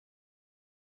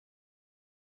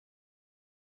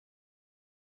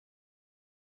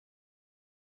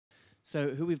So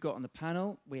who we've got on the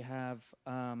panel, we have,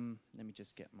 let me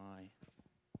just get my...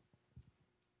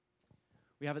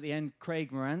 We have at the end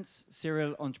Craig Morantz,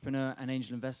 serial entrepreneur and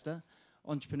angel investor,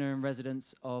 entrepreneur in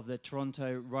residence of the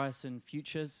Toronto Ryerson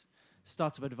Futures,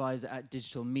 startup advisor at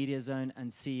Digital Media Zone,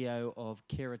 and CEO of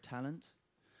Kira Talent.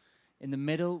 In the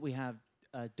middle, we have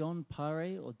Don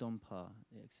Pare, or Don Par?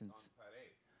 The accents.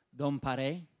 Don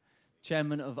Pare,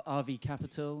 chairman of RV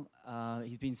Capital.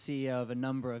 He's been CEO of a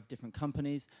number of different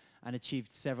companies and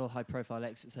achieved several high-profile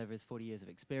exits over his 40 years of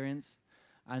experience.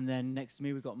 And then next to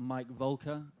me, we've got Mike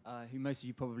Volker, who most of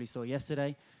you probably saw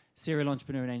yesterday, serial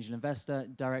entrepreneur and angel investor,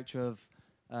 director of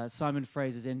Simon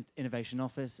Fraser's Innovation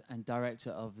Office, and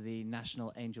director of the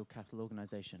National Angel Capital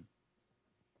Organization.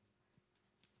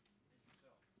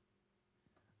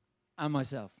 And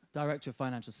myself, director of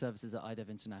financial services at IDEV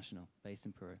International, based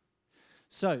in Peru.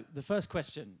 So the first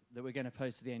question that we're going to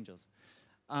pose to the angels,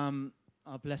 our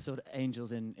blessed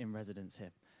angels in residence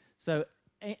here. So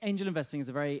angel investing is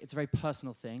it's a very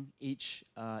personal thing. Each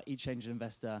angel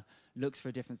investor looks for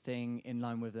a different thing in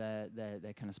line with their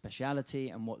kind of speciality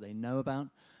and what they know about.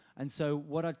 And so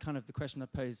the question I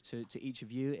pose to each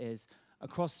of you is,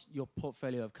 across your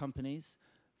portfolio of companies,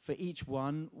 for each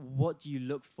one, what do you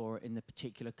look for in the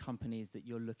particular companies that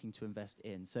you're looking to invest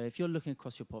in? So if you're looking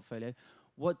across your portfolio,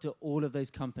 what do all of those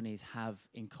companies have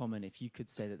in common, if you could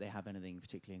say that they have anything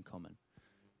particularly in common?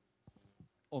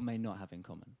 Or may not have in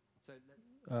common?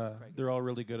 So they're all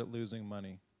really good at losing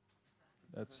money.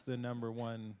 That's the number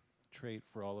one trait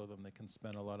for all of them. They can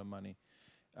spend a lot of money.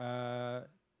 What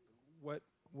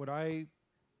I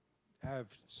have,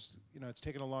 it's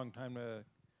taken a long time to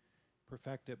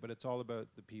perfect it, but it's all about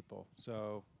the people.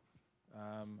 So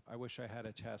I wish I had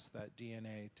a test, that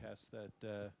DNA test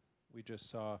that we just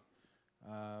saw.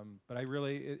 But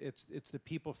it's the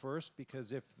people first,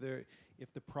 because if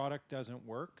the product doesn't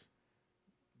work,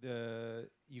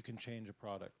 you can change a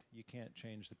product. You can't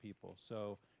change the people.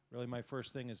 So really my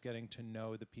first thing is getting to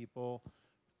know the people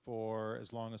for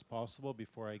as long as possible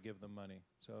before I give them money.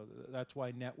 So that's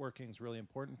why networking is really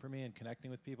important for me, and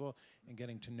connecting with people and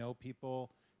getting to know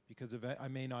people, because I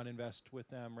may not invest with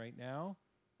them right now.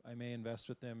 I may invest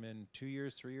with them in 2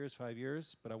 years, 3 years, 5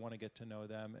 years, but I want to get to know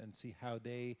them and see how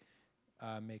they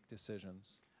make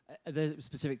decisions. Are there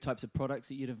specific types of products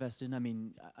that you'd invest in? I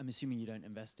mean, I'm assuming you don't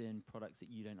invest in products that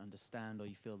you don't understand, or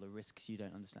you feel the risks you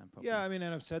don't understand properly. Yeah, I mean,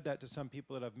 and I've said that to some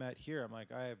people that I've met here. I'm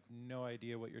like, I have no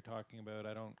idea what you're talking about.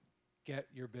 I don't get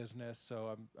your business,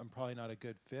 so I'm probably not a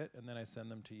good fit. And then I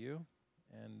send them to you.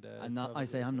 And I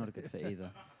say I'm not a good fit either.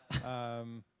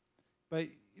 But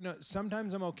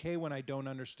sometimes I'm okay when I don't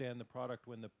understand the product,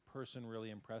 when the person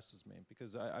really impresses me,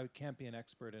 because I can't be an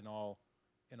expert in all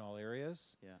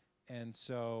areas. Yeah. And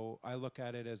so I look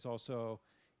at it as also,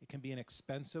 it can be an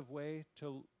expensive way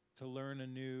to learn a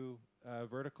new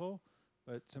vertical,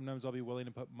 but sometimes I'll be willing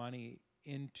to put money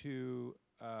into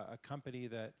a company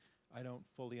that I don't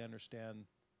fully understand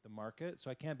the market.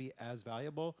 So I can't be as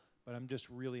valuable, but I'm just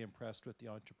really impressed with the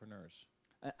entrepreneurs.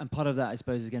 And part of that, I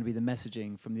suppose, is going to be the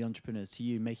messaging from the entrepreneurs to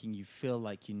you, making you feel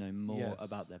like you know more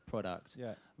about their product,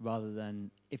 rather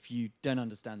than, if you don't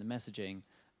understand the messaging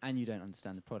and you don't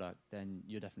understand the product, then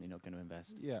you're definitely not going to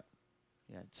invest. Yeah.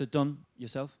 So Don,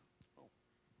 yourself?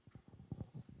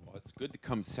 Well, it's good to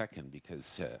come second,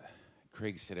 because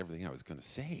Craig said everything I was going to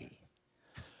say.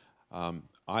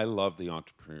 I love the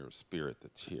entrepreneurial spirit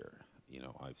that's here.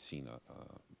 I've seen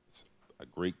a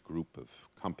great group of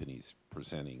companies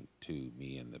presenting to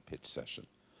me in the pitch session,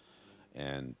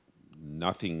 and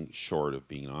nothing short of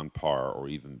being on par or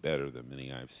even better than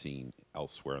many I've seen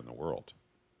elsewhere in the world.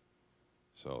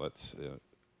 So that's.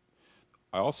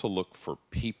 I also look for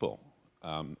people,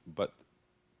 but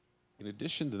in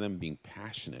addition to them being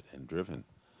passionate and driven,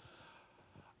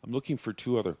 I'm looking for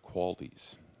 2 other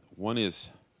qualities. One is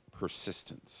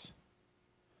persistence,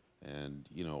 and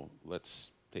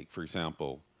let's take, for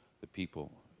example, the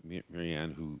people,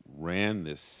 Marianne, who ran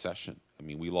this session. I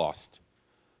mean, we lost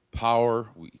power.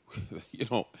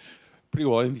 Pretty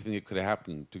well anything that could have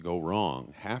happened to go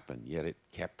wrong happened, yet it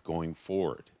kept going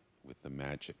forward with the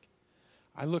magic.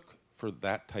 I look for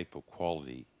that type of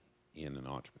quality in an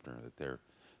entrepreneur, that they're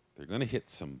going to hit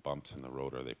some bumps in the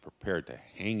road. Are they prepared to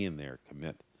hang in there,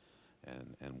 commit,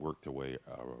 and work their way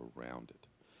around it?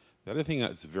 The other thing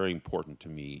that's very important to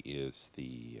me is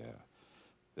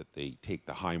that they take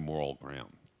the high moral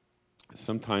ground.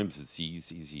 Sometimes it's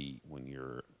easy when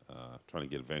you're trying to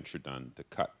get a venture done to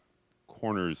cut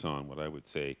corners on what I would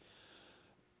say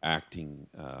acting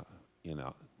in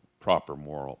a proper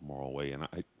moral way, and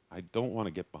I don't want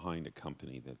to get behind a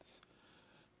company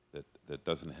that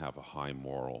doesn't have a high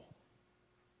moral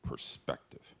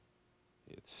perspective.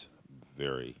 It's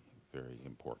very, very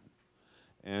important.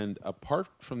 And apart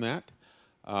from that,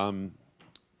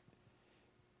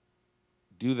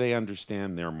 do they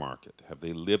understand their market? Have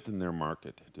they lived in their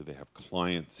market? Do they have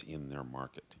clients in their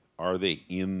market? Are they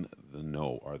in the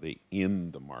know? Are they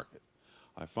in the market?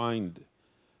 I find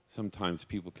sometimes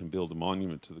people can build a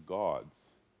monument to the gods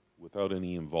without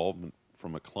any involvement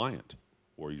from a client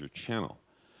or your channel.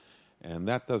 And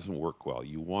that doesn't work well.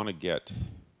 You want to get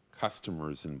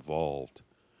customers involved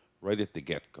right at the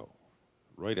get-go,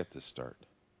 right at the start,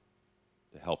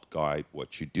 to help guide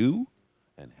what you do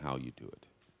and how you do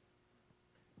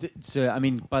it. So, I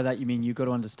mean, by that you mean you've got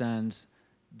to understand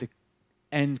the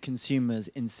end consumer's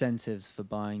incentives for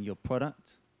buying your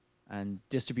product and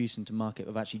distribution to market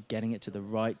of actually getting it to the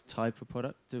right type of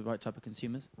product, the right type of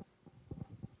consumers?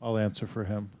 I'll answer for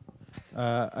him.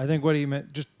 I think what he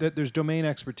meant, just that there's domain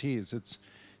expertise. It's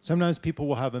sometimes people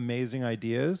will have amazing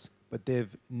ideas, but they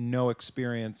have no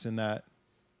experience in that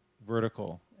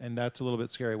vertical, and that's a little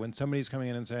bit scary. When somebody's coming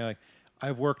in and saying, like,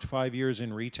 I've worked 5 years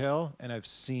in retail, and I've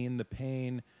seen the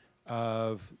pain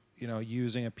of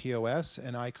using a POS,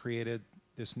 and I created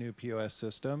this new POS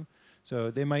system.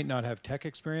 So they might not have tech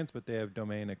experience, but they have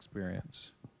domain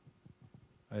experience.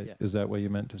 Yeah. Is that what you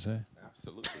meant to say?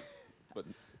 Absolutely, but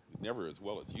never as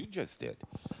well as you just did.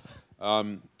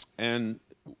 And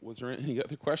was there any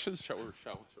other questions? Shall we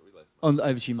let?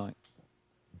 Over to you, Mike.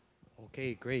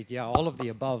 Okay, great. Yeah, all of the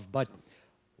above. But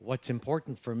what's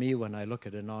important for me when I look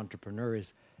at an entrepreneur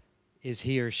is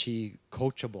he or she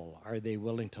coachable? Are they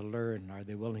willing to learn? Are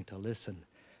they willing to listen?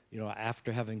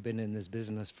 After having been in this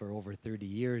business for over 30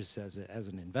 years as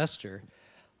an investor,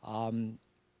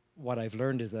 what I've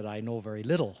learned is that I know very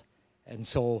little. And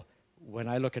so when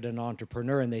I look at an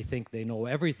entrepreneur and they think they know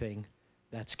everything,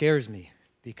 that scares me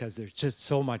because there's just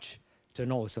so much to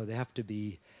know. So they have to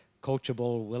be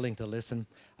coachable, willing to listen.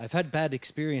 I've had bad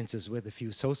experiences with a few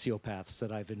sociopaths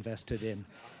that I've invested in.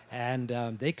 And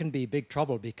they can be big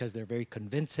trouble because they're very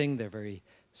convincing, they're very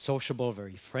sociable,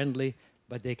 very friendly,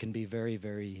 but they can be very,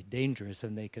 very dangerous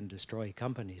and they can destroy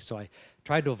companies. So I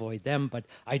try to avoid them, but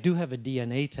I do have a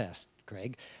DNA test,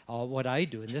 Craig. What I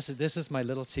do, and this is my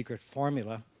little secret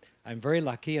formula, I'm very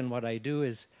lucky, and what I do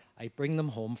is I bring them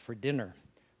home for dinner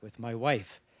with my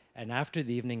wife. And after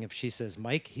the evening, if she says,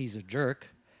 Mike, he's a jerk,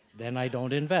 then I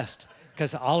don't invest.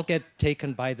 Because I'll get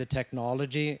taken by the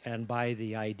technology and by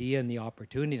the idea and the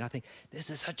opportunity. And I think, this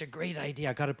is such a great idea.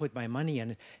 I got to put my money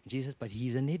in it. And she says, but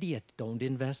he's an idiot. Don't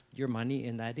invest your money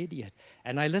in that idiot.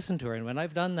 And I listen to her. And when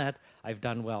I've done that, I've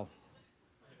done well.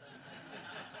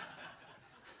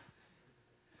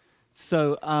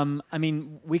 So, I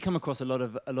mean, we come across a lot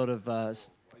of.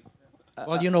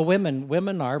 Well,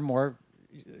 women are more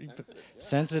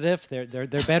sensitive. They're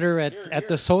better at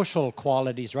the social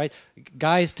qualities, right?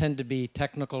 Guys tend to be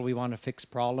technical. We want to fix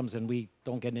problems, and we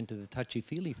don't get into the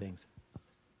touchy-feely things.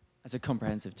 That's a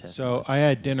comprehensive test. So I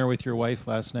had dinner with your wife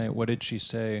last night. What did she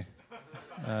say?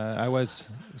 I was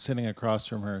sitting across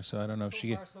from her, so I don't know if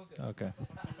she. Okay.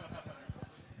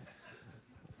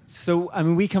 So, I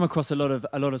mean, we come across a lot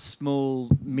of small,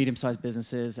 medium-sized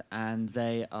businesses, and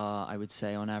they are, I would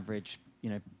say, on average,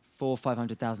 $400,000 or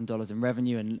 $500,000 in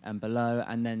revenue and below.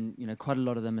 And then, quite a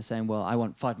lot of them are saying, well, I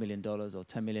want $5 million or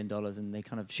 $10 million, and they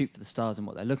kind of shoot for the stars in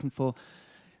what they're looking for.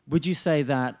 Would you say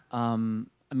that,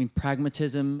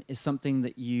 pragmatism is something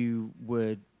that you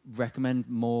would recommend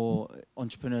more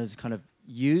entrepreneurs kind of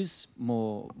use,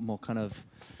 more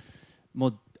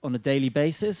on a daily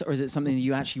basis, or is it something that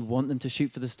you actually want them to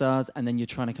shoot for the stars and then you're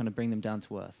trying to kind of bring them down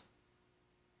to earth?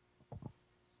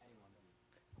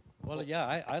 Well,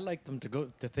 yeah, I like them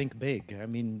to think big. I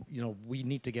mean, we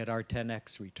need to get our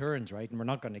 10x returns, right? And we're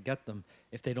not going to get them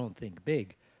if they don't think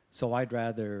big. So I'd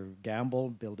rather gamble,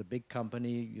 build a big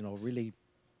company, really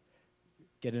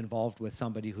get involved with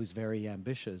somebody who's very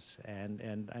ambitious.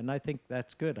 And I think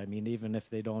that's good. I mean, even if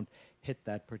they don't hit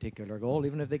that particular goal,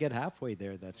 even if they get halfway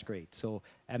there, that's great. So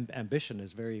ambition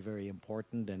is very, very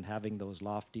important, and having those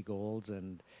lofty goals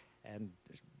and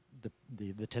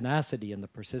the tenacity and the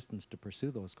persistence to pursue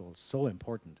those goals, so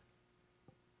important.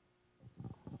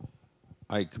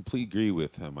 I completely agree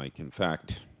with Mike. In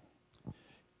fact,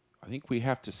 I think we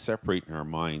have to separate in our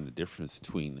mind the difference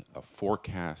between a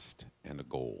forecast and a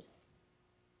goal,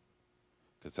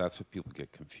 because that's what people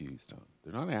get confused on.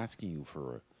 They're not asking you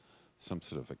for some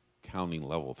sort of accounting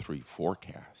level 3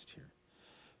 forecast here.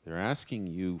 They're asking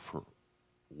you for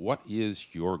what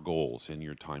is your goals in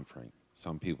your time frame.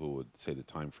 Some people would say the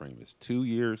time frame is 2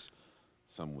 years.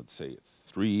 Some would say it's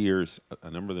 3 years. A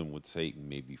number of them would say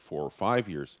maybe 4 or 5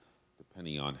 years,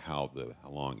 depending on how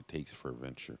long it takes for a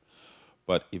venture.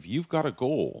 But if you've got a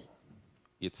goal,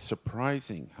 it's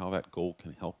surprising how that goal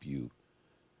can help you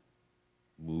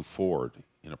move forward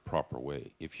in a proper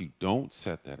way. If you don't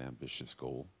set that ambitious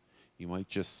goal, you might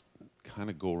just kind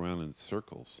of go around in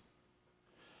circles.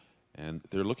 And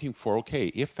they're looking for, okay,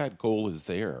 if that goal is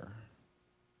there,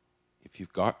 if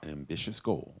you've got an ambitious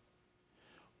goal,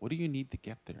 what do you need to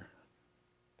get there?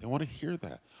 They want to hear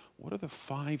that. What are the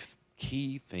 5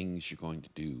 key things you're going to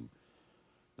do?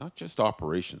 Not just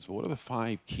operations, but what are the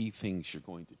 5 key things you're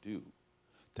going to do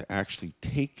to actually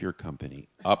take your company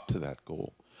up to that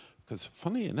goal? Because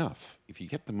funny enough, if you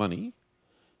get the money,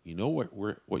 you know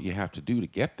what you have to do to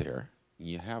get there, and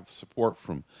you have support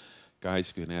from guys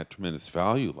who can add tremendous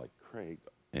value like Craig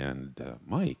and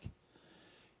Mike,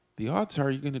 the odds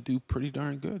are you're going to do pretty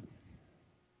darn good.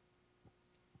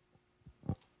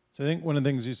 So I think one of the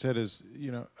things you said is,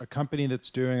 you know, a company that's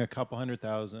doing a couple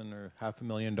 $100,000 or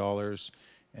 $500,000,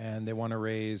 and they want to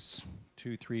raise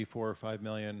 2, 3, 4, or 5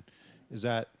 million, is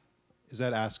that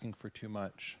asking for too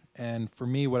much? And for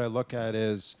me, what I look at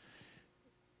is,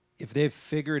 if they've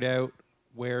figured out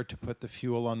where to put the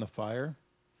fuel on the fire,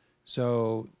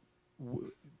 so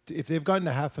if they've gotten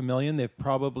to $500,000, they've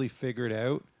probably figured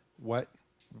out what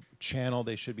channel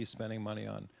they should be spending money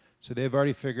on. So they've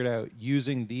already figured out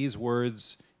using these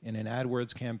words in an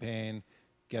AdWords campaign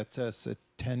gets us a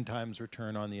 10 times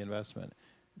return on the investment.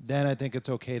 Then I think it's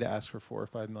okay to ask for $4 or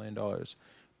 $5 million.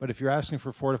 But if you're asking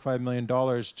for $4 to $5 million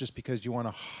just because you want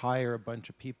to hire a bunch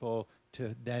of people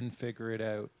to then figure it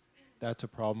out, that's a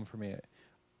problem for me.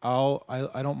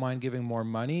 I don't mind giving more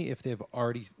money if they've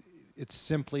already, it's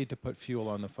simply to put fuel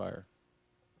on the fire.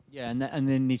 Yeah, and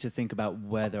then need to think about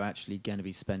where they're actually going to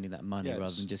be spending that money, Yes.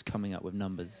 rather than just coming up with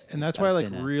numbers. And that's why I like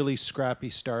really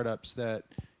scrappy startups that,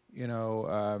 you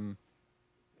know,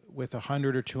 with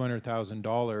 $100,000 or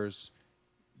 $200,000,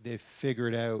 they've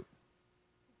figured out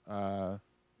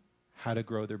how to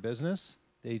grow their business.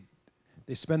 They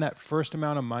spend that first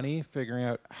amount of money figuring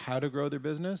out how to grow their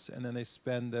business, and then they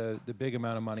spend the big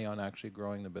amount of money on actually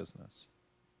growing the business.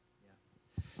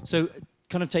 Yeah. So,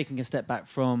 kind of taking a step back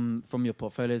from your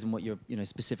portfolios and what you're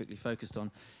specifically focused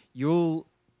on, you're all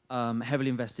heavily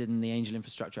invested in the angel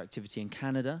infrastructure activity in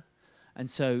Canada, and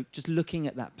so just looking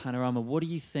at that panorama, what do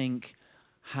you think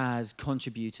has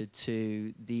contributed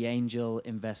to the angel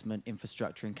investment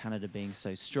infrastructure in Canada being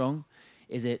so strong?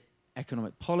 Is it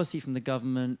economic policy from the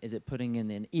government? Is it putting in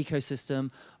an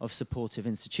ecosystem of supportive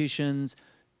institutions?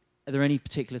 Are there any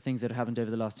particular things that have happened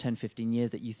over the last 10, 15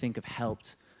 years that you think have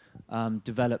helped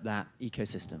develop that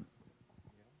ecosystem?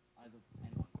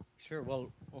 Sure.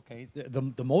 Well, okay.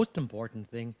 The most important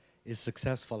thing is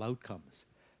successful outcomes.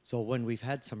 So when we've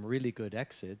had some really good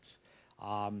exits,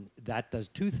 that does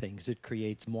 2 things. It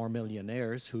creates more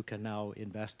millionaires who can now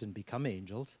invest and become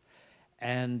angels.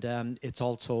 And it's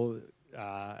also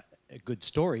a good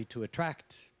story to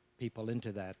attract people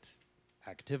into that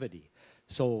activity.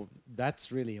 So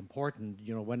that's really important.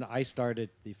 You know, when I started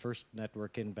the first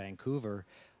network in Vancouver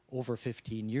over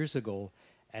 15 years ago,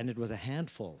 and it was a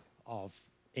handful of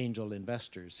angel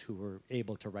investors who were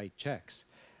able to write checks.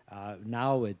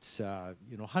 Now it's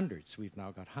hundreds. We've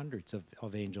now got hundreds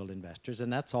of angel investors,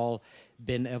 and that's all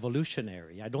been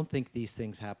evolutionary. I don't think these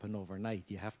things happen overnight.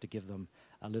 You have to give them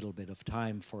a little bit of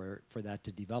time for that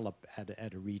to develop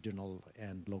at a regional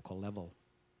and local level.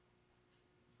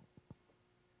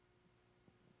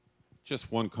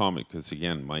 Just one comment, because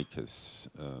again, Mike is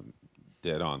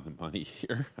dead on the money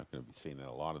here. I'm going to be saying that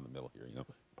a lot in the middle here. You know,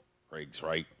 Craig's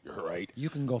right. You're right. You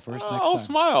can go first next I'll time.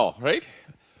 smile, right?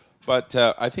 But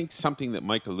I think something that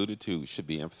Mike alluded to should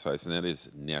be emphasized, and that is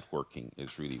networking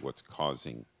is really what's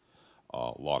causing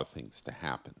a lot of things to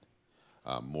happen.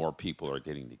 More people are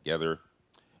getting together.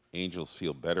 Angels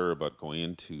feel better about going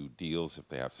into deals if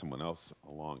they have someone else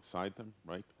alongside them,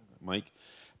 right, Mike?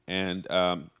 And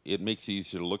it makes it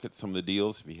easier to look at some of the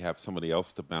deals if you have somebody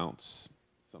else to bounce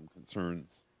some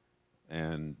concerns,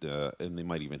 and they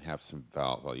might even have some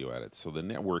value added. So the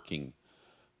networking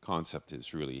concept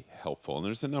is really helpful, and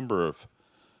there's a number of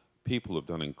people who have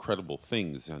done incredible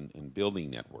things in building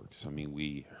networks. I mean,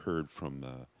 we heard from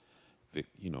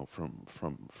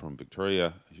from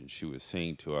Victoria. She was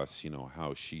saying to us,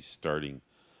 how she's starting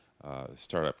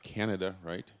Startup Canada,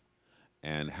 right?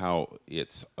 And how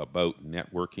it's about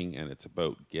networking, and it's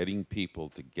about getting people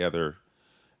together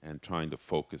and trying to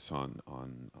focus on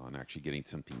actually getting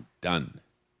something done.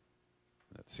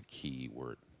 That's a key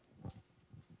word.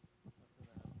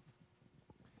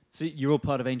 So you're all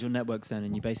part of Angel Networks then,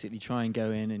 and you basically try and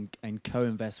go in and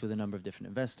co-invest with a number of different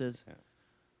investors. Yeah.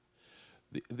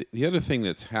 The other thing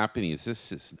that's happening is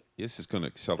this is going to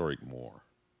accelerate more.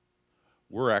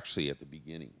 We're actually at the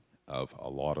beginning of a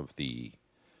lot of the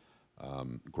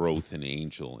growth in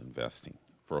angel investing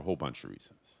for a whole bunch of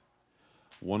reasons.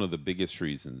 One of the biggest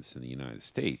reasons in the United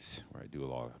States, where I do a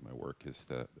lot of my work, is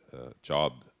the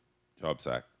Jobs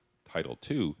Act Title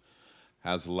II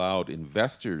has allowed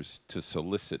investors to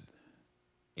solicit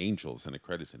angels and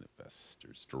accredited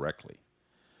investors directly.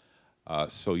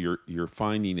 So you're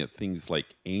finding that things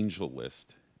like Angel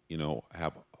List, you know,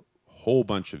 have a whole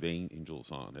bunch of angels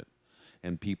on it,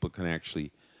 and people can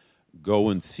actually go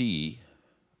and see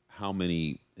how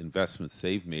many investments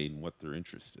they've made and what their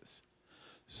interest is.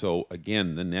 So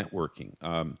again, the networking.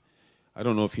 I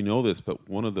don't know if you know this, but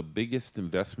one of the biggest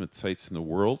investment sites in the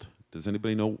world, does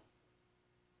anybody know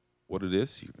what it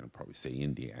is? You're going to probably say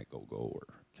Indiegogo or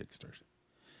Kickstarter.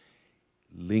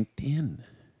 LinkedIn.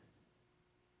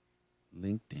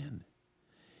 LinkedIn.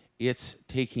 It's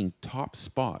taking top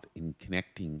spot in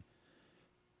connecting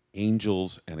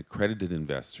angels and accredited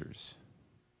investors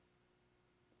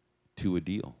to a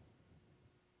deal.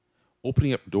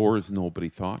 Opening up doors nobody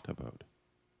thought about.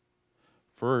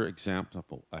 For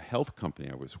example, a health company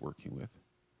I was working with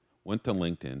went to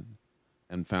LinkedIn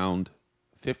and found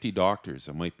 50 doctors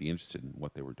that might be interested in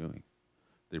what they were doing.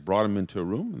 They brought them into a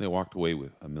room and they walked away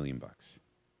with $1 million.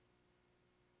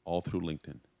 All through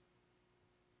LinkedIn.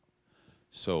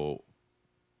 So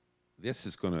this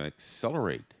is going to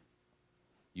accelerate.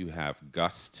 You have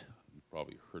Gust. You've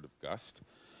probably heard of Gust.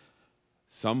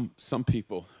 Some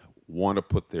people want to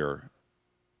put their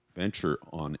venture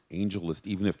on AngelList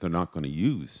even if they're not going to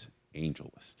use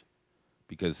AngelList,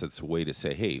 because it's a way to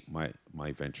say, hey,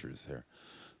 my venture is there.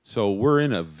 So we're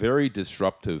in a very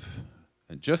disruptive,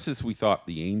 and just as we thought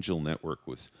the angel network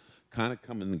was kind of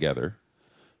coming together,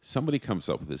 somebody comes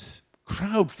up with this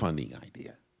crowdfunding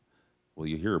idea. Well,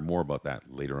 you hear more about that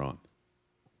later on.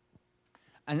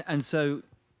 And so,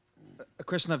 a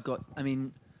question I've got, I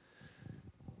mean,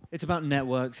 it's about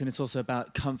networks and it's also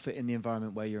about comfort in the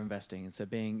environment where you're investing. And so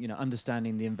being, you know,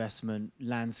 understanding the investment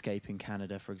landscape in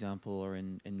Canada, for example, or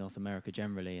in North America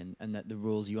generally, and that the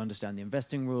rules, you understand the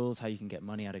investing rules, how you can get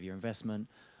money out of your investment,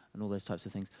 and all those types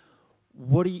of things.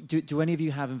 What do any of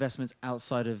you have investments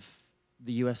outside of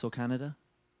the US or Canada?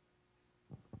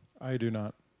 I do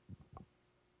not.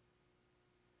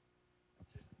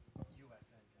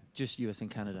 Just US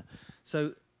and Canada.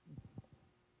 So,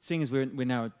 seeing as we're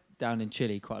now down in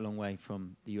Chile, quite a long way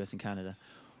from the US and Canada,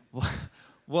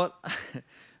 what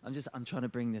I'm trying to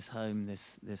bring this home,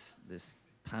 this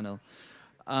panel.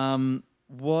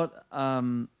 What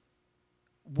are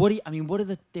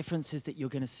the differences that you're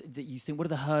going to that you think? What are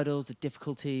the hurdles, the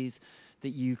difficulties that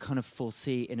you kind of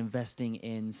foresee in investing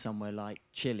in somewhere like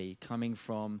Chile, coming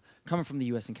from the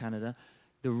US and Canada?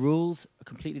 The rules are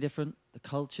completely different. The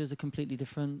cultures are completely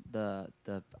different.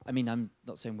 I mean, I'm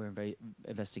not saying we're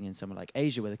investing in somewhere like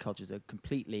Asia where the cultures are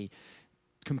completely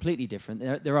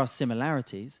different. There are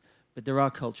similarities, but there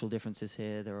are cultural differences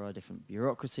here. There are different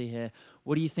bureaucracy here.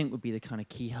 What do you think would be the kind of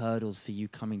key hurdles for you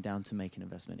coming down to make an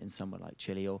investment in somewhere like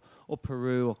Chile or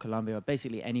Peru or Colombia or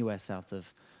basically anywhere south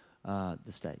of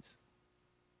the States?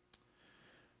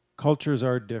 Cultures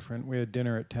are different. We had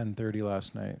dinner at 10:30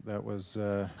 last night. That was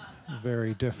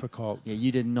very difficult. Yeah,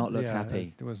 you did not look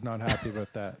happy. I was not happy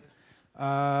about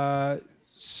that.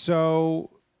 So,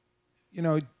 you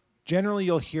know, generally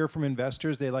you'll hear from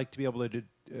investors, they like to be able to,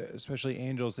 especially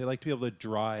angels, they like to be able to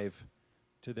drive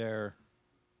to their,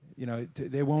 you know,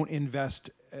 they won't invest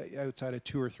outside of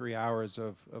 2 or 3 hours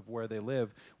of where they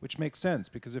live, which makes sense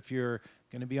because if you're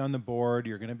going to be on the board,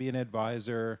 you're going to be an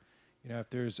advisor, you know, if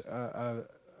there's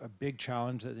a big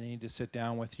challenge that they need to sit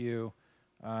down with you,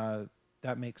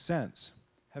 that makes sense.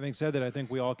 Having said that, I think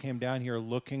we all came down here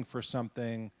looking for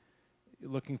something,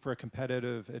 looking for a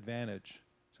competitive advantage.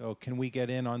 So can we get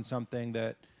in on something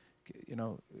that, you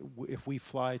know, if we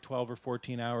fly 12 or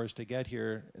 14 hours to get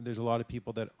here, there's a lot of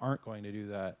people that aren't going to do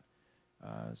that.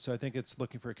 So I think it's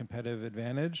looking for a competitive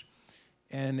advantage.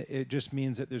 And it just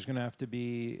means that there's going to have to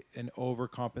be an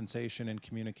overcompensation in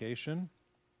communication.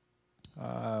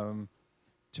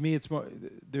 To me, it's more,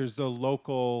 there's the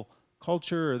local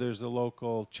culture or there's the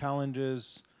local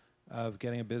challenges of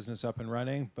getting a business up and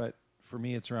running. But for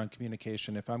me, it's around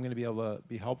communication. If I'm going to be able to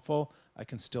be helpful, I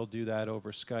can still do that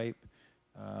over Skype.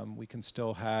 We can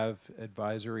still have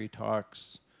advisory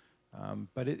talks.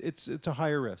 But it's a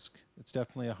higher risk. It's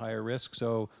definitely a higher risk.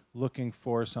 So looking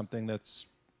for something that's,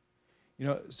 you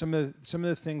know, some of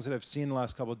the things that I've seen the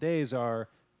last couple of days are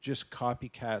just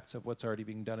copycats of what's already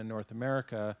being done in North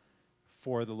America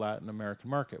for the Latin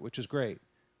American market, which is great,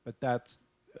 but that's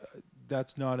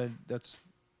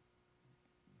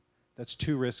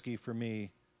too risky for me.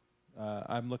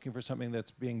 I'm looking for something that's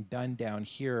being done down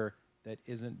here that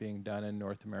isn't being done in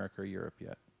North America or Europe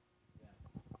yet.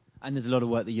 And there's a lot of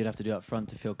work that you'd have to do up front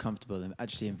to feel comfortable in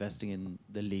actually investing in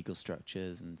the legal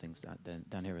structures and things like that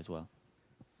down here as well.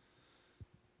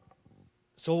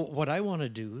 So what I want to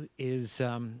do is,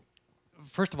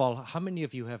 first of all, how many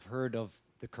of you have heard of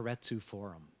the Keiretsu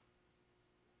Forum?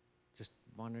 Just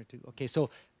one or two? Okay,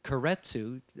 so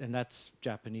Keiretsu, and that's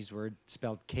Japanese word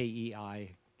spelled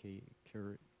K-E-I-R-E-T-S-U.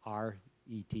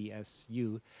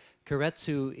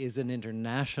 Keiretsu is an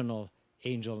international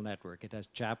angel network. It has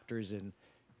chapters in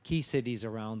key cities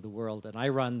around the world, and I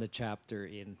run the chapter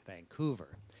in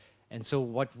Vancouver. And so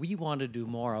what we want to do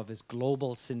more of is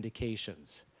global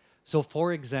syndications. So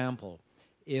for example,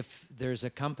 if there's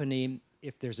a company,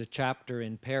 if there's a chapter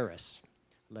in Paris,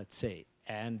 let's say,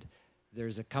 and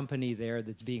there's a company there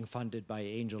that's being funded by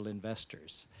angel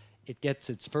investors, it gets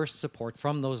its first support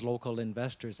from those local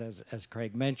investors, as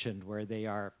Craig mentioned, where they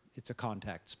are, it's a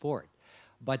contact sport.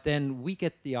 But then we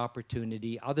get the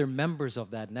opportunity, other members of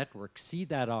that network see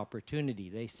that opportunity.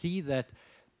 They see that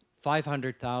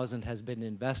 500,000 has been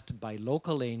invested by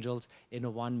local angels in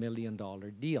a $1 million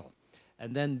deal.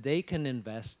 And then they can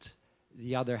invest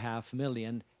the other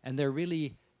 $500,000, and they're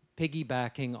really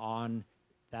piggybacking on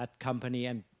that company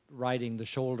and riding the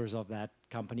shoulders of that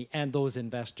company and those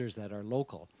investors that are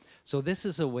local. So this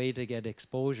is a way to get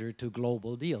exposure to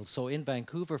global deals. So in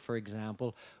Vancouver, for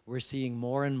example, we're seeing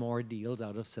more and more deals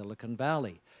out of Silicon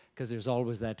Valley, because there's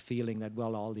always that feeling that,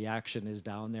 well, all the action is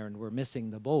down there and we're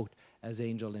missing the boat as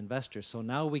angel investors. So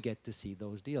now we get to see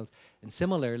those deals. And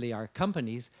similarly, our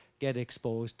companies get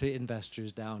exposed to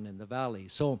investors down in the valley.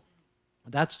 So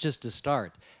that's just a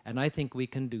start. And I think we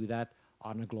can do that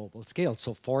on a global scale.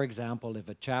 So for example, if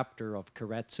a chapter of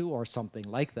Keiretsu or something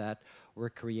like that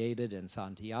were created in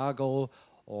Santiago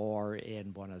or in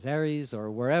Buenos Aires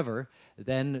or wherever,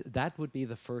 then that would be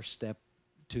the first step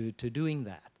to doing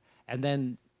that. And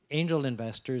then angel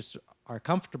investors are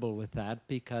comfortable with that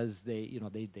because they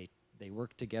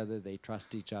work together, they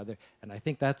trust each other, and I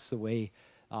think that's the way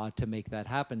to make that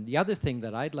happen. The other thing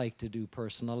that I'd like to do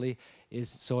personally is,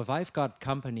 so if I've got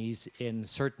companies in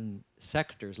certain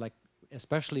sectors, like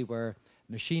especially where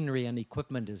machinery and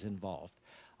equipment is involved.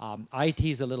 IT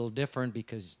is a little different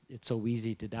because it's so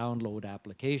easy to download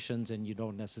applications and you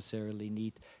don't necessarily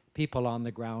need people on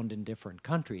the ground in different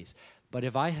countries. But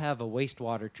if I have a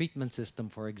wastewater treatment system,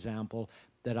 for example,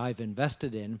 that I've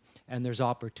invested in, and there's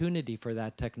opportunity for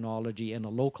that technology in a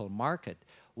local market,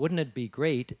 wouldn't it be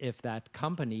great if that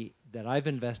company that I've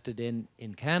invested in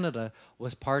Canada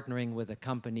was partnering with a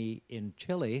company in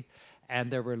Chile, and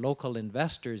there were local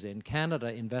investors in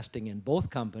Canada investing in both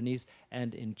companies,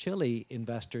 and in Chile,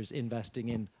 investors investing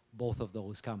in both of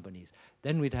those companies.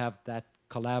 Then we'd have that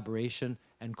collaboration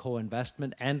and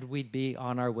co-investment, and we'd be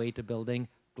on our way to building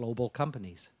global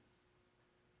companies.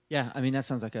 Yeah, I mean, that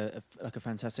sounds like a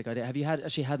fantastic idea. Have you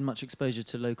actually had much exposure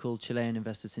to local Chilean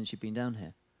investors since you've been down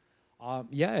here?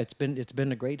 Yeah, it's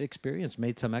been a great experience.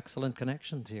 Made some excellent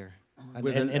connections here.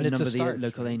 With a number of the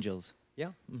local angels?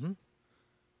 Yeah. Mm-hmm.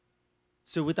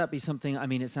 So would that be something, I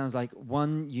mean, it sounds like,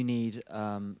 one, you need,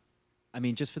 I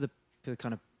mean, just for the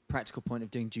kind of practical point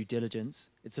of doing due diligence,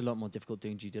 it's a lot more difficult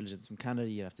doing due diligence from Canada.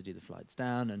 You have to do the flights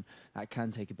down, and that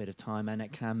can take a bit of time, and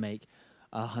it can make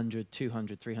 $100,000,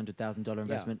 $200,000, $300,000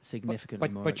 investment significantly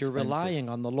more expensive. But you're relying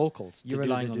on the locals to do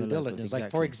the due diligence. Exactly.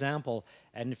 Like, for example,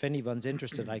 and if anyone's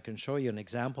interested, I can show you an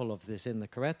example of this in the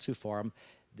Keiretsu Forum.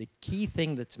 The key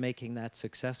thing that's making that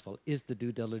successful is the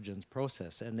due diligence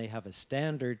process, and they have a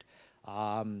standard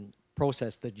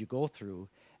process that you go through,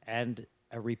 and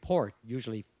a report,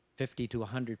 usually 50 to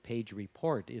 100 page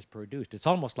report, is produced. It's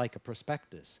almost like a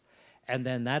prospectus. And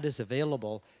then that is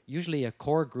available. Usually a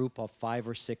core group of 5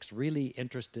 or 6 really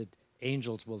interested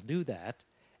angels will do that,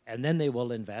 and then they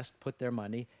will invest, put their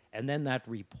money, and then that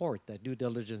report, that due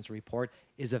diligence report,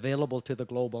 is available to the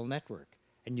global network.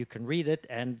 And you can read it,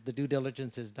 and the due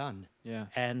diligence is done. Yeah.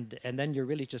 And then you're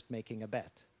really just making a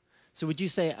bet. So would you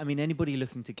say, I mean, anybody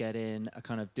looking to get in, a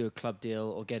kind of do a club deal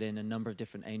or get in a number of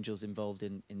different angels involved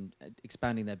in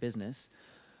expanding their business,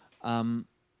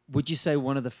 would you say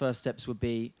one of the first steps would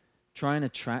be try and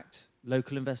attract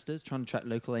local investors, try and attract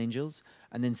local angels,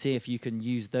 and then see if you can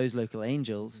use those local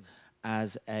angels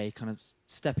as a kind of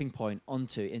stepping point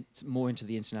onto more into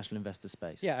the international investor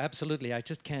space? Yeah, absolutely. I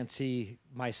just can't see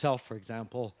myself, for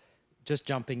example, just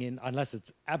jumping in unless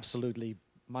it's absolutely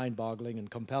mind-boggling and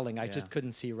compelling. I just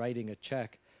couldn't see writing a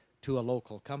check to a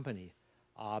local company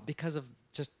because of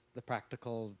just the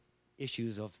practical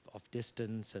issues of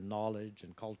distance and knowledge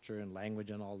and culture and language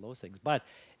and all those things. But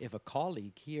if a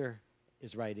colleague here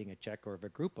is writing a check, or if a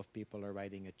group of people are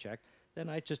writing a check, then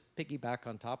I just piggyback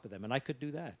on top of them, and I could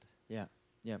do that. Yeah,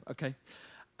 yeah, okay.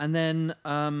 And then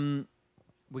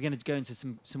we're going to go into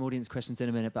some audience questions in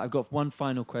a minute, but I've got one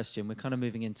final question. We're kind of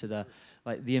moving into the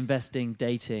investing,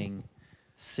 dating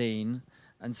scene.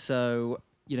 And so,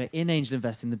 in angel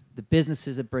investing, the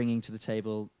businesses are bringing to the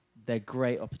table their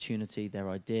great opportunity, their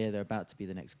idea. They're about to be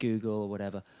the next Google or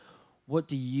whatever. What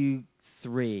do you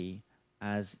three,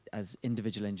 as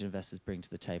individual angel investors, bring to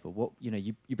the table? What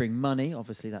you bring money.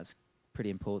 Obviously, that's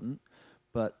pretty important.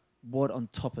 But what on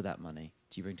top of that money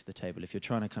do you bring to the table if you're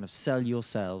trying to kind of sell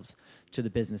yourselves to the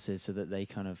businesses so that they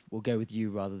kind of will go with you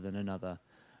rather than another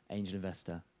angel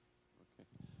investor? Okay.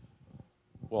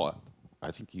 Well,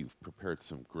 I think you've prepared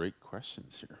some great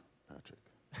questions here, Patrick.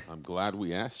 I'm glad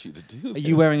we asked you to do this. Are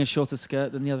you wearing a shorter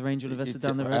skirt than the other angel investor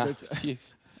down the road?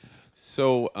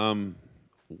 So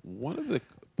one of the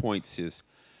points is,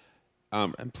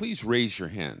 and please raise your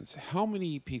hands, how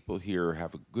many people here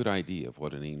have a good idea of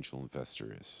what an angel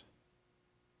investor is?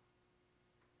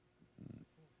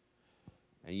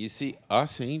 And you see,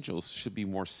 us angels should be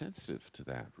more sensitive to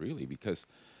that, really, because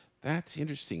that's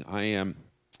interesting. I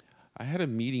had a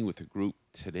meeting with a group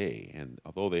today, and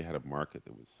although they had a market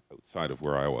that was outside of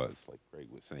where I was, like Greg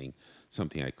was saying,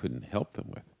 something I couldn't help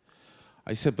them with,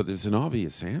 I said, but there's an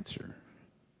obvious answer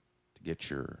to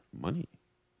get your money.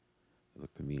 They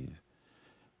looked at me,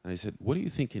 and I said, what do you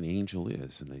think an angel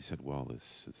is? And they said, well,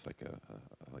 it's like a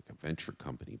venture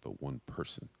company, but one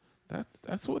person.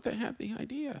 That's what they had the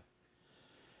idea.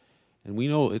 And we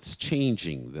know it's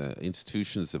changing. The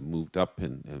institutions have moved up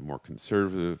and more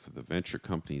conservative. The venture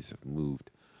companies have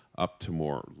moved up to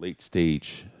more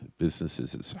late-stage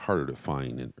businesses. It's harder to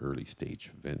find an early-stage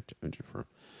venture firm.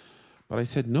 But I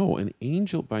said, no, an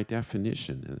angel by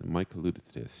definition, and Mike alluded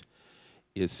to this,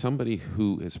 is somebody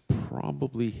who has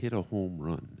probably hit a home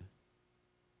run.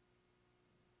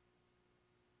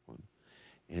 One.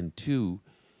 And two,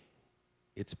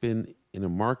 it's been in a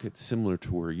market similar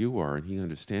to where you are, and he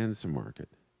understands the market.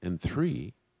 And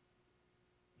three,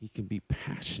 he can be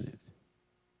passionate.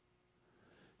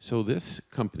 So this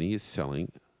company is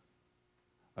selling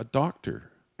a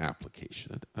doctor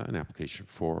application, an application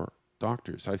for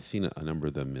doctors. I've seen a number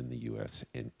of them in the US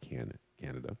and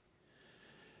Canada.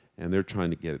 And they're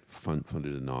trying to get it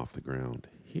funded and off the ground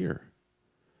here.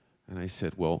 And I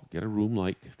said, well, get a room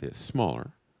like this,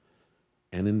 smaller,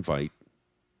 and invite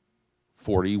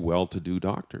 40 well-to-do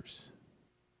doctors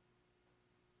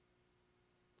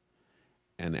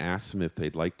and ask them if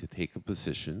they'd like to take a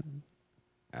position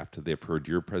after they've heard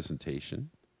your presentation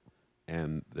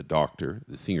and the doctor,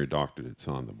 the senior doctor that's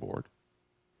on the board,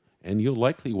 and you'll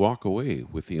likely walk away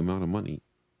with the amount of money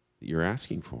that you're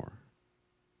asking for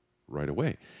right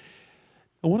away.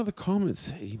 And one of the comments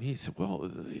he made said, well,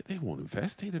 they won't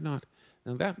invest, they're not.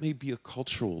 Now that may be a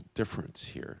cultural difference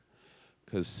here.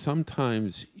 Because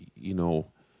sometimes,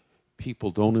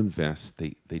 people don't invest.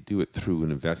 They do it through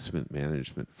an investment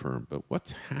management firm. But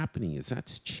what's happening is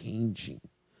that's changing.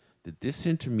 The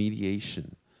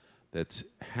disintermediation that's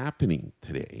happening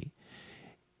today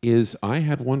is I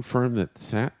had one firm that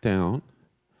sat down,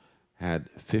 had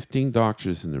 15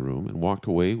 doctors in the room, and walked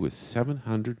away with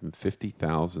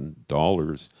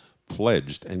 $750,000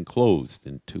 pledged and closed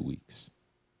in 2 weeks.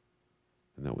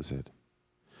 And that was it.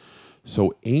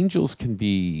 So angels can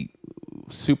be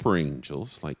super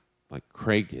angels like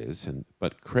Craig is,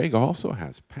 but Craig also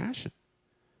has passion.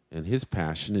 And his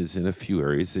passion is in a few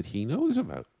areas that he knows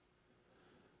about.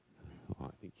 Oh,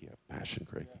 I think you have passion,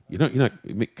 Craig.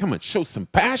 Come on, show some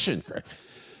passion, Craig.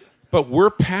 But we're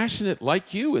passionate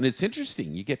like you, and it's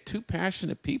interesting. You get two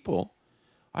passionate people.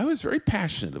 I was very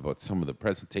passionate about some of the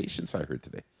presentations I heard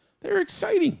today. They're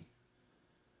exciting.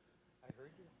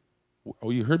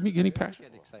 Oh, you heard me getting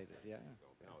passionate? Get excited, yeah.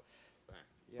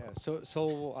 Yeah. So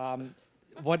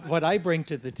what I bring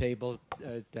to the table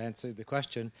to answer the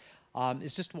question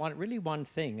is just one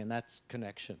thing, and that's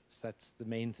connections. That's the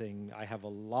main thing. I have a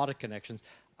lot of connections.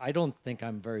 I don't think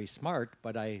I'm very smart,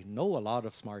 but I know a lot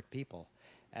of smart people,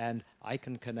 and I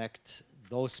can connect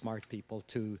those smart people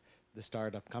to the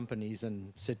startup companies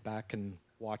and sit back and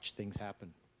watch things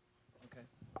happen. Okay.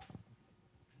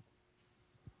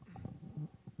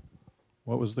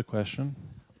 What was the question?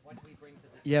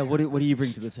 Yeah, what do you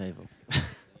bring to the table?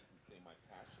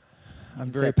 I'm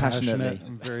very passionate.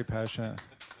 I'm very passionate.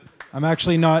 I'm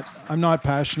actually not. I'm not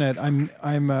passionate. I'm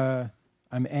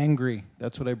angry.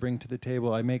 That's what I bring to the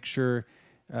table. I make sure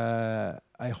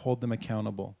I hold them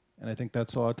accountable, and I think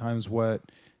that's a lot of times what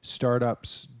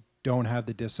startups don't have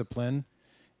the discipline.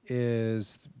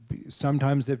 Is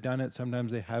sometimes they've done it,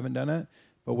 sometimes they haven't done it.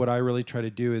 But what I really try to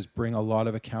do is bring a lot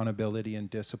of accountability and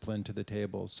discipline to the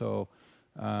table. So.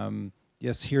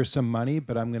 Yes, here's some money,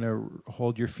 but I'm going to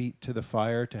hold your feet to the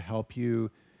fire to help you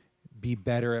be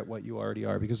better at what you already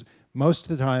are. Because most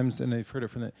of the times, and I've heard it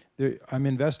from I'm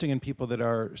investing in people that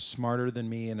are smarter than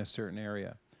me in a certain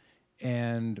area.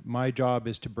 And my job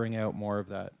is to bring out more of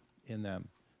that in them.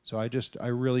 So I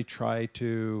really try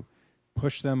to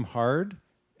push them hard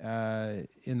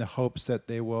in the hopes that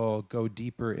they will go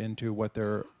deeper into what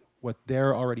they're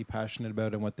already passionate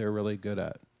about and what they're really good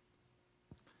at.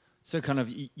 So kind of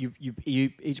you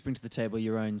each bring to the table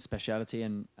your own speciality,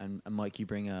 and Mike, you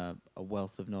bring a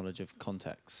wealth of knowledge of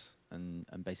context and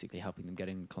basically helping them get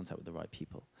in contact with the right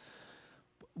people.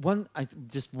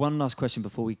 Just one last question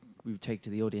before we take to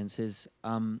the audience is,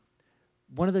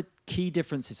 one of the key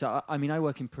differences, so I mean, I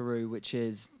work in Peru, which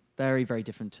is very, very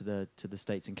different to the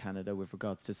States and Canada with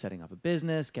regards to setting up a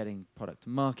business, getting product to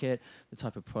market, the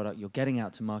type of product you're getting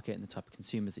out to market, and the type of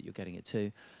consumers that you're getting it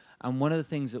to. And one of the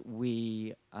things that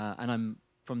we, and I'm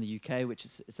from the UK, which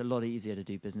is it's a lot easier to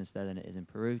do business there than it is in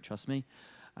Peru, trust me,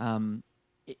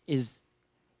 is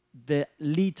the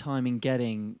lead time in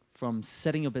getting from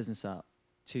setting your business up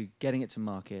to getting it to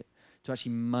market to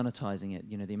actually monetizing it.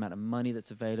 You know, the amount of money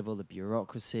that's available, the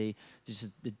bureaucracy, just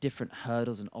the different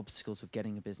hurdles and obstacles of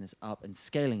getting a business up and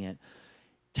scaling it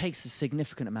takes a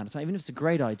significant amount of time. Even if it's a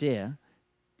great idea,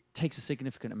 it takes a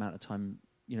significant amount of time,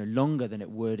 you know, longer than it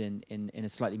would in a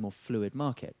slightly more fluid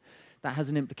market. That has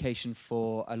an implication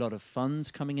for a lot of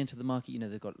funds coming into the market. You know,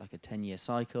 they've got like a 10-year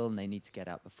cycle and they need to get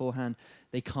out beforehand.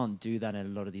 They can't do that in a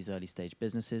lot of these early stage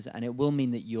businesses. And it will mean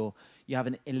that you have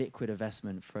an illiquid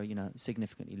investment for, you know, a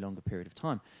significantly longer period of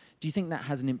time. Do you think that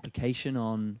has an implication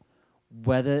on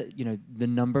whether, you know, the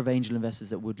number of angel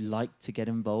investors that would like to get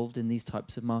involved in these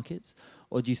types of markets?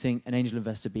 Or do you think an angel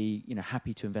investor be, you know,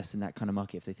 happy to invest in that kind of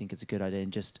market if they think it's a good idea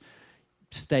and just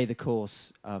stay the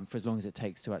course for as long as it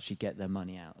takes to actually get their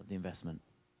money out of the investment?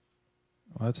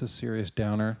 Well, that's a serious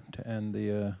downer to end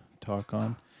the talk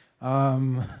on.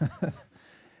 I'll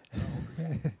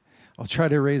try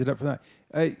to raise it up from that.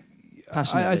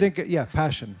 I think, yeah,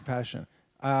 passion.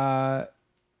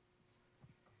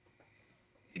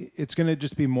 It's going to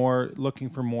just be more looking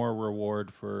for more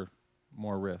reward for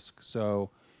more risk. So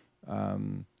I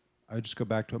would just go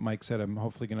back to what Mike said. I'm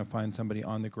hopefully going to find somebody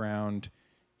on the ground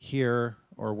here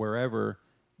or wherever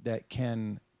that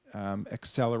can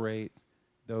accelerate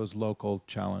those local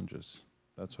challenges.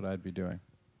 That's what I'd be doing.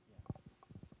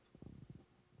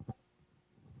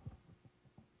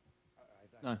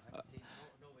 No. No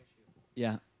issue.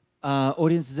 Yeah.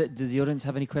 Audience, does the audience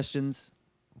have any questions?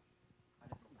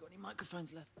 We've got any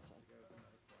microphones left? So.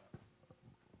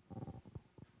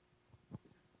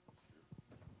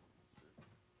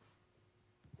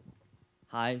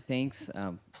 Hi, thanks.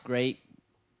 Great,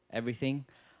 everything.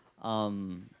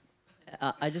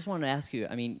 I just wanted to ask you,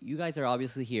 I mean, you guys are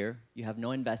obviously here. You have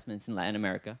no investments in Latin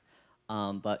America,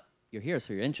 but you're here,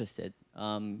 so you're interested.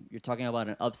 You're talking about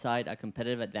an upside, a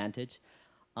competitive advantage.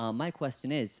 My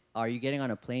question is, are you getting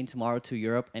on a plane tomorrow to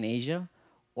Europe and Asia,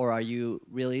 or are you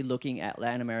really looking at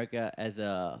Latin America as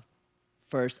a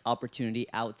first opportunity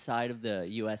outside of the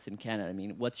US and Canada? I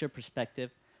mean, what's your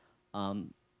perspective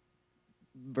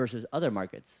versus other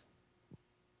markets?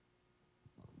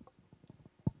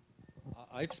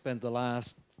 I've spent the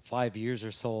last 5 years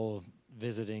or so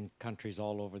visiting countries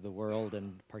all over the world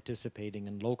and participating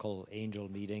in local angel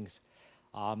meetings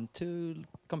to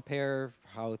compare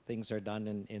how things are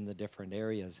done in the different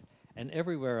areas. And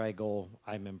everywhere I go,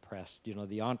 I'm impressed. You know,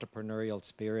 the entrepreneurial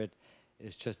spirit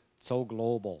is just so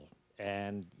global.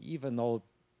 And even though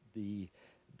the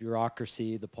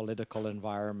bureaucracy, the political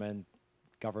environment,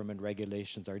 government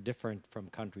regulations are different from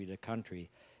country to country,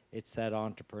 it's that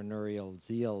entrepreneurial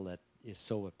zeal that is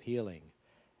so appealing.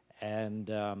 And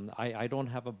I don't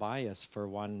have a bias for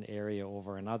one area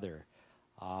over another.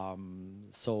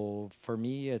 So for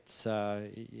me, it's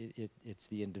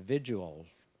the individual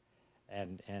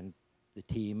and the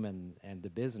team and the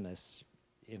business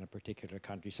in a particular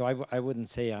country. So I wouldn't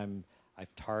say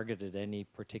I've targeted any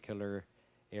particular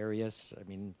areas. I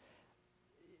mean,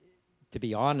 to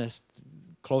be honest,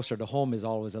 closer to home is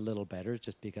always a little better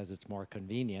just because it's more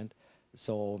convenient.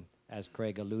 So as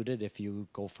Craig alluded, if you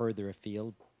go further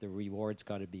afield, the reward's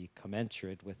got to be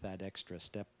commensurate with that extra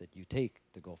step that you take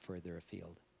to go further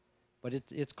afield. But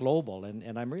it's global,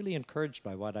 and I'm really encouraged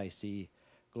by what I see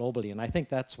globally. And I think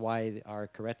that's why our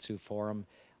Keiretsu Forum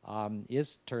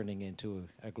is turning into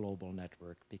a global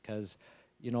network, because,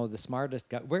 you know, the smartest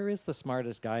guy, where is the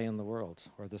smartest guy in the world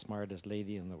or the smartest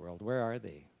lady in the world? Where are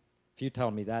they? If you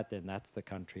tell me that, then that's the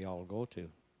country I'll go to.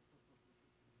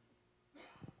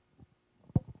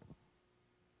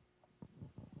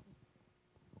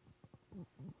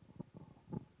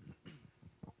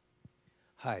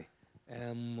 Hi,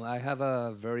 I have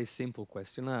a very simple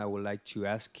question. I would like to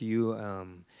ask you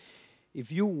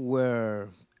if you were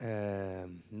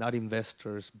not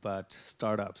investors but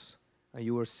startups, and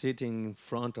you were sitting in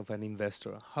front of an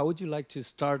investor, how would you like to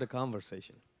start a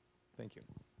conversation? Thank you.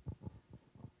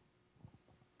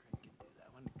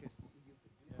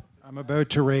 I'm about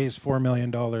to raise $4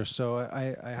 million, so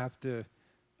I have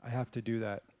to do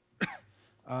that.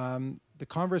 The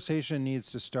conversation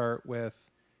needs to start with,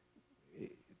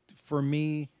 for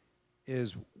me,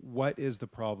 is what is the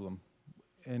problem?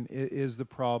 And is the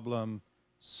problem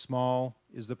small?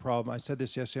 Is the problem, I said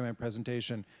this yesterday in my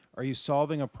presentation, are you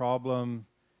solving a problem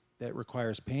that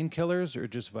requires painkillers or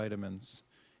just vitamins?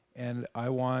 And I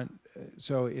want,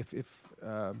 so if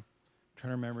trying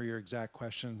to remember your exact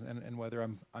question and whether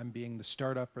I'm being the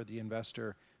startup or the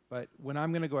investor, but when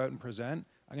I'm going to go out and present,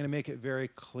 I'm going to make it very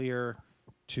clear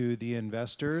to the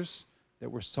investors that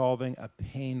we're solving a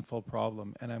painful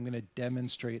problem, and I'm going to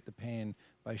demonstrate the pain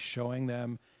by showing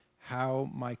them how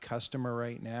my customer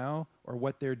right now, or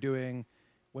what they're doing,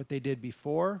 what they did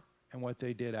before and what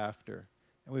they did after.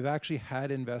 And we've actually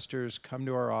had investors come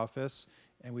to our office,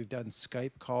 and we've done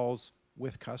Skype calls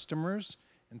with customers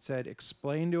and said,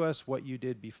 explain to us what you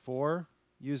did before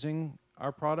using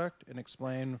our product and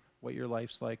explain what your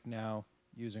life's like now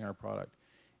using our product.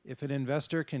 If an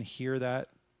investor can hear that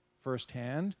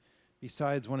firsthand,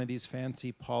 besides one of these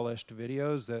fancy polished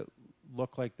videos that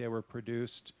look like they were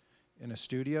produced in a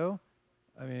studio,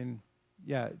 I mean,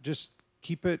 yeah, just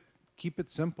keep it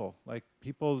simple. Like,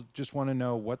 people just want to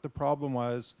know what the problem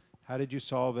was, how did you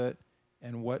solve it,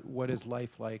 and what is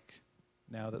life like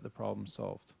now that the problem's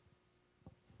solved.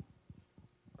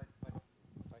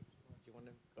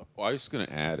 Well, I was going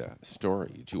to add a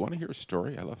story. Do you want to hear a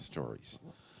story? I love stories.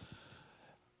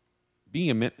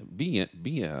 Being an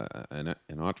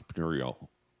entrepreneurial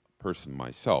person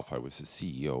myself, I was the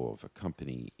CEO of a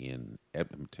company in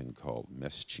Edmonton called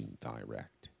Messaging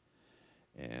Direct.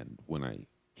 And when I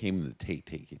came to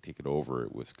take it over,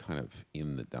 it was kind of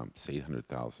in the dumps,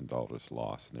 $800,000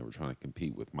 loss, and they were trying to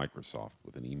compete with Microsoft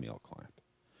with an email client.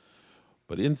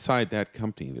 But inside that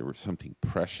company, there was something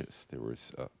precious. There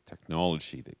was a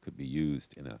technology that could be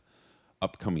used in an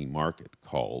upcoming market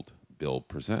called bill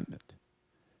presentment.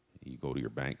 You go to your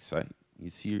bank site, you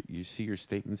see your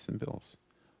statements and bills.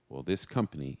 Well, this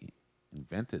company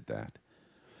invented that.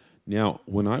 Now,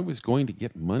 when I was going to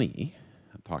get money,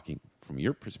 I'm talking from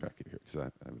your perspective here, because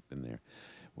I've been there.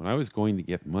 When I was going to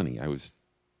get money, I was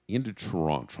into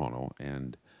Toronto,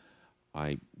 and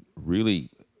I really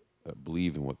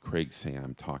believe in what Craig's saying.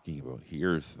 I'm talking about,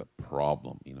 here's the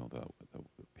problem, you know, the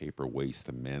paper waste,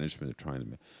 the management of trying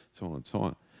to, so on and so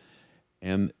on.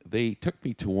 And they took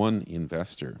me to one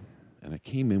investor, and I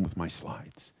came in with my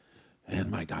slides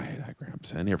and my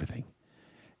diagrams and everything.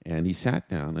 And he sat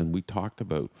down, and we talked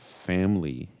about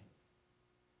family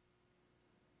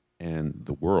and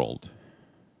the world.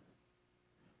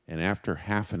 And after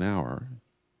half an hour,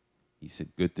 he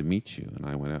said, good to meet you. And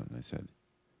I went out and I said,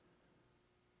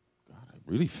 God, I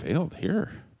really failed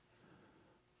here.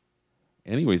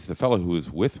 Anyways, the fellow who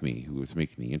was with me, who was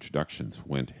making the introductions,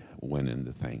 went in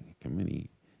the thing. And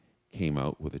he came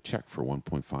out with a check for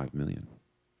 $1.5 million.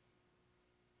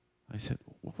 I said,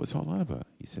 what was all that about?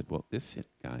 He said, well, this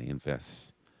guy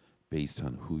invests based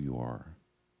on who you are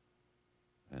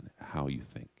and how you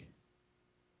think.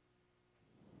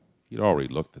 He'd already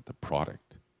looked at the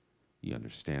product. He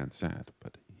understands that,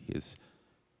 but his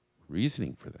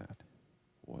reasoning for that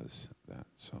was that.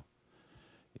 So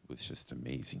it was just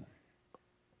amazing.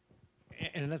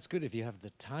 And that's good if you have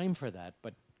the time for that.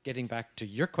 But getting back to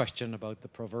your question about the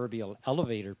proverbial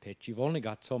elevator pitch, you've only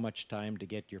got so much time to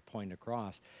get your point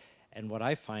across. And what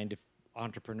I find, if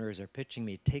entrepreneurs are pitching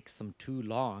me, it takes them too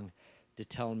long to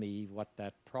tell me what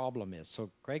that problem is.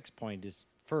 So Greg's point is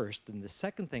first. And the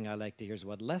second thing I like to hear is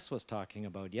what Les was talking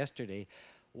about yesterday.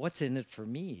 What's in it for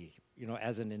me, you know,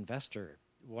 as an investor?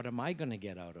 What am I going to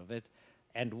get out of it?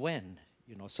 And when?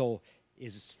 You know, so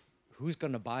who's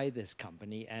going to buy this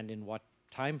company and in what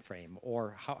time frame?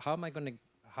 Or how am I going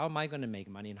to make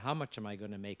money, and how much am I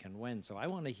going to make and when? So I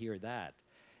want to hear that.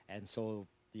 And so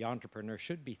the entrepreneur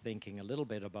should be thinking a little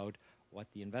bit about what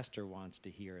the investor wants to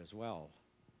hear as well.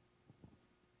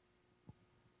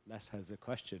 Les has a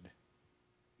question.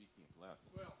 Speaking of Les.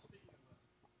 Well, speaking of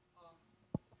Les,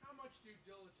 how much due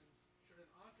diligence should an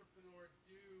entrepreneur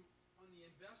do on the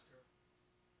investor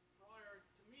prior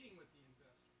to meeting with the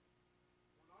investor?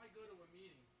 When I go to a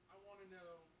meeting, I want to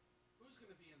know who's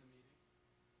going to be in the meeting,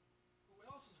 who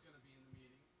else is going to be in the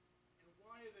meeting, and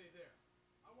why are they there?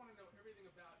 I want to know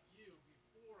everything about you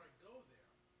before I go there,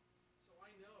 so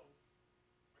I know,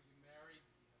 are you married?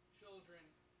 Do you have children?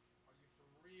 Are you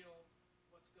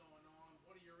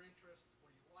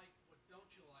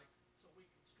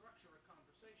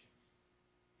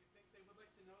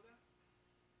to know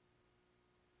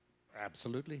that?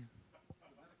 Absolutely.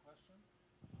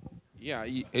 Yeah,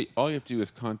 all you have to do is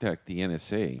contact the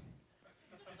NSA.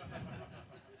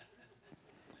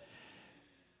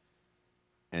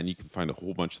 And you can find a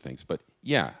whole bunch of things. But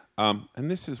yeah,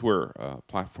 and this is where a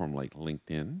platform like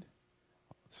LinkedIn,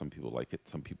 some people like it,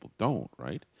 some people don't,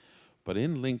 right? But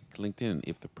in LinkedIn,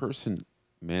 if the person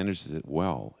manages it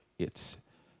well, it's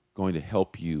going to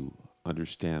help you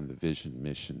understand the vision,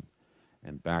 mission,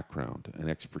 and background, and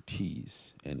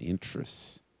expertise, and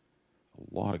interests.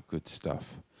 A lot of good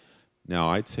stuff. Now,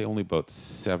 I'd say only about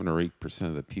 7 or 8%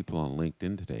 of the people on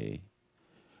LinkedIn today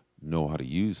know how to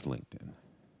use LinkedIn.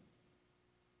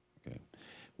 Okay.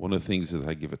 One of the things is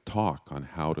I give a talk on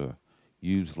how to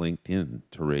use LinkedIn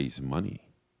to raise money.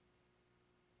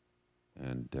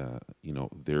 And, you know,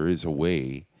 there is a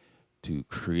way to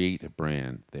create a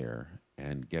brand there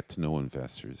and get to know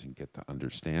investors and get to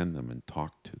understand them and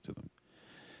talk to them.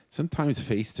 Sometimes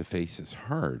face-to-face is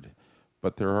hard,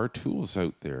 but there are tools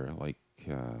out there like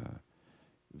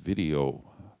video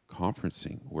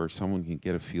conferencing where someone can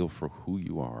get a feel for who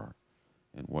you are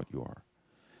and what you are.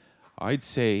 I'd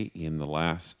say in the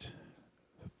last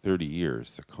 30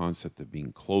 years, the concept of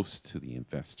being close to the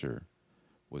investor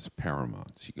was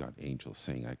paramount. So you got angels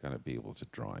saying, I got to be able to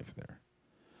drive there.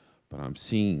 But I'm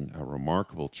seeing a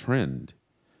remarkable trend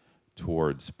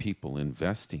towards people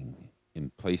investing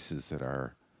in places that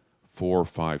are 4,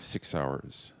 5, 6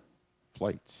 hours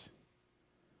flights.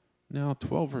 Now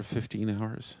 12 or 15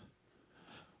 hours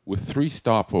with 3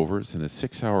 stopovers and a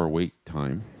 6-hour wait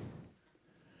time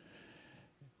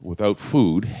without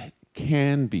food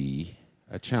can be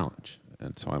a challenge.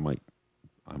 And so I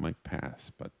might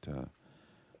pass, but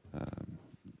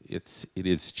it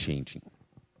is changing.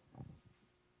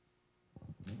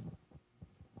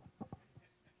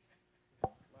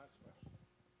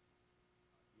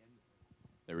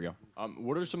 There we go.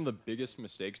 What are some of the biggest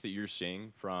mistakes that you're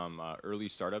seeing from early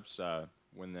startups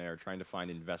when they're trying to find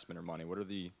investment or money? What are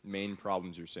the main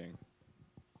problems you're seeing?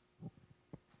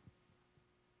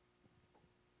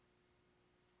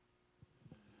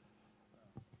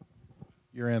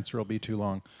 Your answer will be too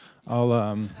long. I'll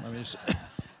let me just.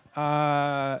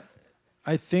 I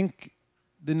think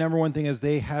the number one thing is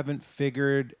they haven't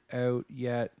figured out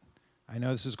yet. I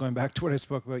know this is going back to what I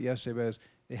spoke about yesterday, but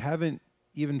they haven't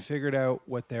even figured out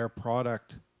what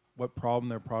problem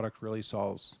their product really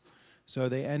solves. So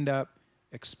they end up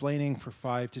explaining for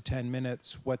 5 to 10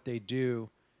 minutes what they do,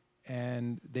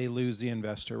 and they lose the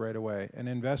investor right away. An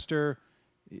investor,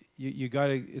 you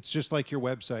gotta. It's just like your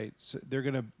website. So they're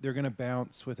gonna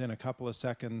bounce within a couple of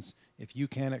seconds if you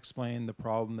can't explain the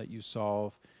problem that you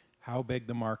solve, how big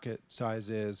the market size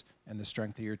is, and the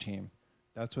strength of your team.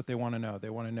 That's what they want to know. They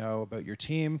want to know about your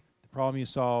team, the problem you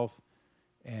solve,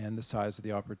 and the size of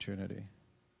the opportunity.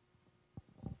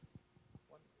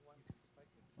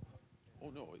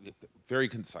 Oh no, very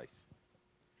concise.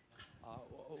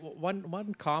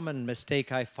 One common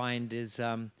mistake I find is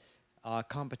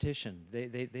competition.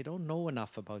 They don't know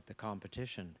enough about the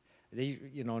competition.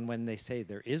 And when they say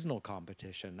there is no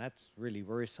competition, that's really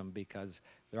worrisome because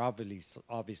they're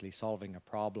obviously solving a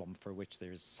problem for which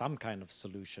there's some kind of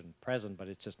solution present, but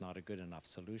it's just not a good enough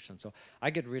solution. So I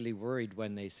get really worried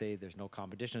when they say there's no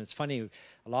competition. It's funny,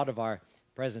 a lot of our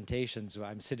presentations,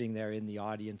 I'm sitting there in the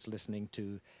audience listening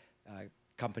to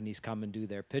companies come and do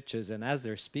their pitches, and as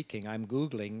they're speaking, I'm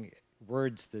Googling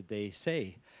words that they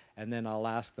say. And then I'll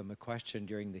ask them a question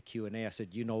during the Q&A. I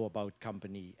said, you know about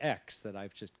company X that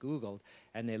I've just Googled?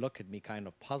 And they look at me kind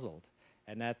of puzzled.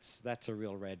 And that's a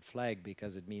real red flag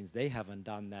because it means they haven't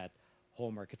done that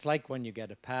homework. It's like when you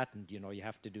get a patent, you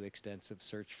have to do extensive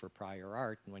search for prior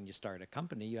art. And when you start a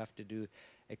company, you have to do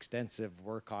extensive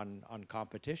work on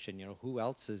competition. Who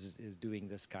else is doing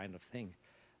this kind of thing?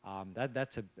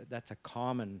 That's a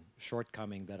common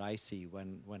shortcoming that I see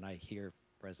when I hear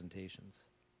presentations.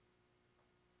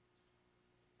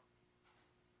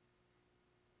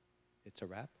 It's a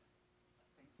wrap?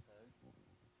 I think so.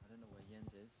 I don't know where Jens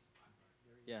is.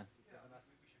 Yeah.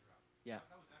 Yeah.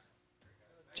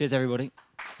 Cheers, everybody.